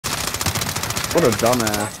What a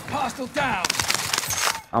dumbass. Hostile down.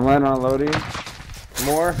 I'm landing on Lodi.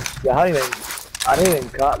 More? Yeah, I didn't even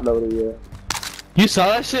caught Lodi yet. You saw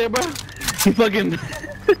that shit, bro? He fucking.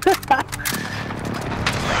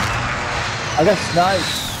 I got sniped.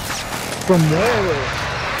 From where?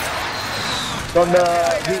 From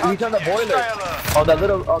the he's on the boiler. On the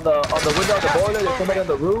little on the window of the boiler, there's somebody on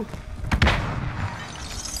the roof.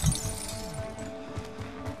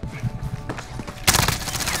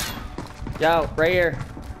 Yo, right here.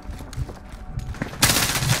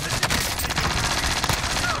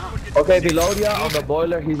 Okay, below you on the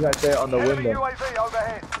boiler, he's right there on the window. UAV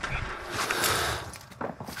overhead.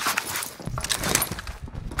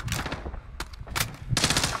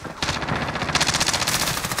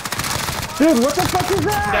 Dude, what the fuck is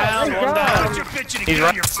that? Down, one down. Put your bitch and get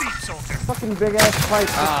on your feet, soldier. Fucking big ass fight.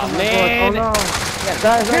 Oh, man. Oh no.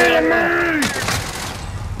 Guys,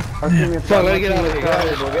 Fuck, let me get out of here.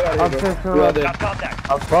 I'm pissed You out there. Got contact.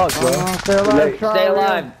 I'm fucked, bro. Stay alive, Charlie. Stay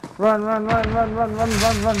alive. Run.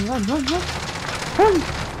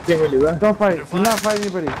 Can't really run. Don't fight. Do not fight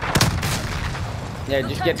anybody. Yeah,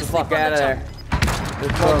 just get the fuck out of there.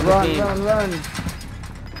 Run.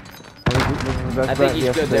 I think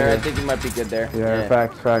he's good there. I think he might be good there. Yeah,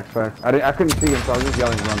 facts. I couldn't see him, so I was just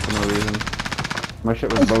yelling run for no reason. My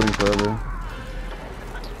shit was loading forever.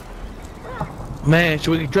 Man,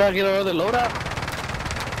 should we try to get our other loadout?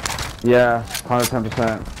 Yeah,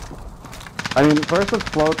 110%. I mean, first let's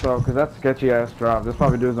float though, because that's sketchy ass drop. This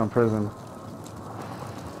probably dude's on prison.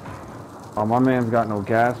 Oh, my man's got no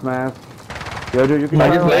gas mask. Yo, dude, you can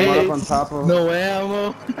Like just his load up on legs. top of. No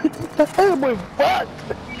ammo. Boy, fuck.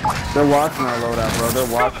 They're watching our loadout, bro. They're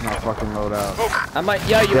watching our fucking loadout. I might.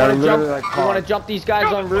 Yo, you Yeah, wanna literally jump? like You wanna caught. jump these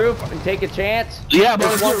guys on roof and take a chance? Yeah, bro.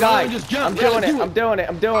 There's one guy. Just jump. I'm doing it.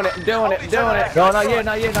 I'm doing it. No, not yet.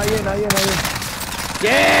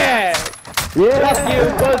 Yeah. Yeah! Fuck you,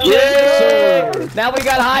 pussy. Yeah. Now we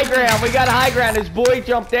got high ground. We got high ground. His boy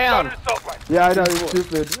jumped down. Yeah, I know, he's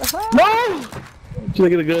stupid. No. Should I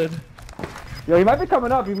get it good? Yo, he might be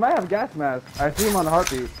coming up. He might have gas mask. I see him on the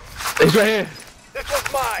heartbeat. It's right here. This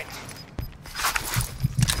one's mine.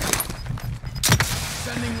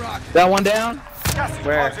 Sending rocket. That one down. Gas is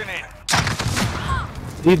Where? closing in.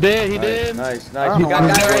 He did. He did. Nice. I don't We know got why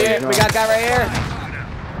guy he's right going here. down. We got guy right here.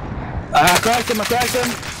 I cracked him. I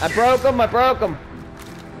broke him.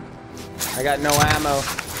 I got no ammo.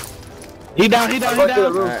 He down. He down.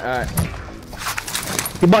 Alright.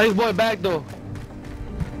 He brought his boy back though.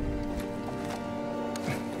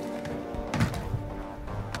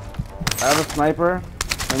 I have a sniper.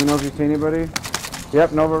 Let me know if you see anybody.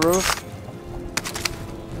 Yep, Nova roof.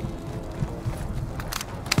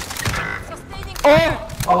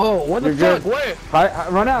 Oh, what the You're fuck? good. Where? Hi,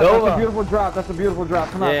 run out. Nova. That's a beautiful drop.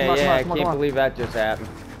 Come on, come on, Yeah, come I on, can't come on. believe that just happened.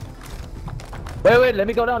 Wait, let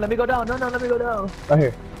me go down. No, let me go down. Right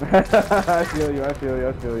here. I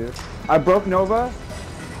feel you. I broke Nova.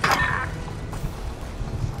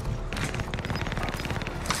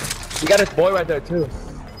 You got his boy right there too.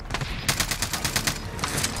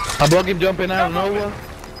 I broke him jumping out of nowhere.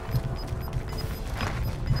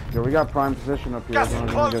 Yo, we got prime position up here. Gas is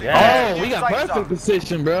Everyone's closing. gonna get- Oh, we got perfect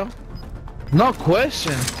position, bro. No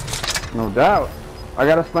question. No doubt. I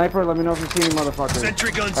got a sniper. Let me know if you see any motherfuckers.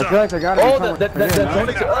 Sentry guns I feel up. like I got it. Oh, somewhere. that's Yeah, send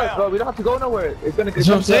it to us, bro. We don't have to go nowhere. It's gonna. That's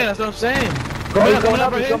what I'm saying. Oh, he's Come coming on,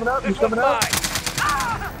 up. right He's here. coming up. This He's coming one's up.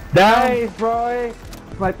 mine. Nice, bro.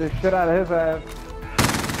 Snipe the shit out of his ass.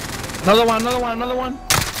 Another one. Then another one.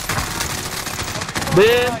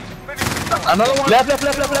 Left. No target. That's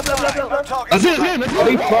it, man. That's Oh,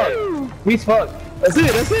 he's it. fucked. He's fucked. That's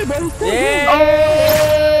it, bro.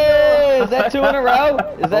 Yeah! Is that two in a row?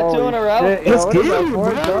 Is that two in a row? Shit, yo, Let's what is get that, it,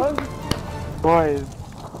 four bro. drugs? Boys.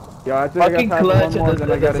 Yo, I think I Fucking got time for clutch one more, in then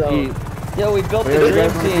the I gotta zone. eat. Yo, we built Wait, the you dream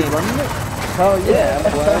guys wanna keep team. running it? Hell yeah,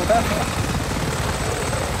 bro.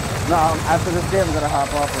 No, after this game, I'm gonna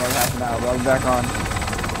hop off for like half an hour, bro. I'll be back on.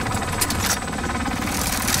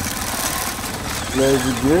 Let's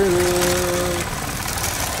get it.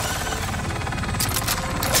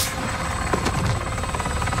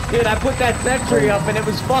 Dude, I put that sentry up and it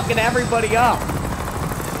was fucking everybody up.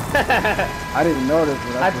 I didn't notice,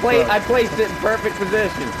 but I that's what's up. placed it in perfect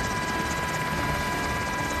position.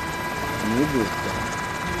 You do stuff.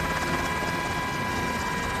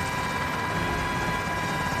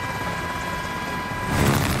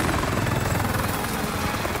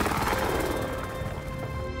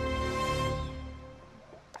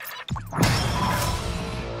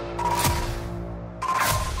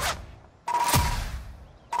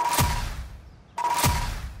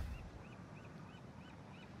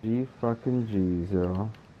 G fucking G, yo.